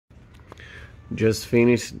Just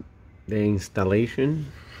finished the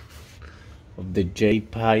installation of the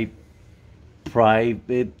JPIPE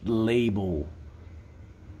private label.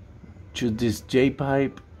 Choose this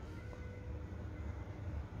JPIPE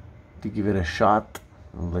to give it a shot,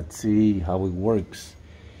 and let's see how it works.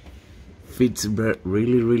 Fits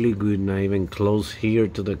really good, not even close here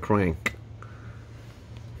to the crank.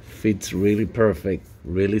 Fits really perfect,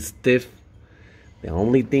 really stiff. The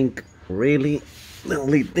only thing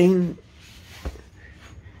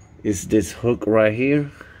is this hook right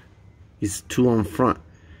here. It's 2 on front,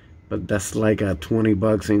 but that's like a 20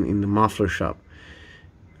 bucks in the muffler shop.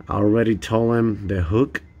 I already told them the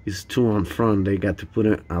hook is 2 on front. They got to put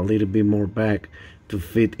it a little bit more back to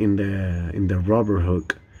fit in the rubber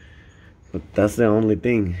hook. But that's the only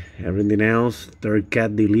thing. Everything else, third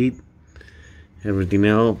cat delete. Everything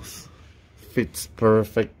else fits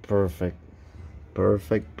perfect.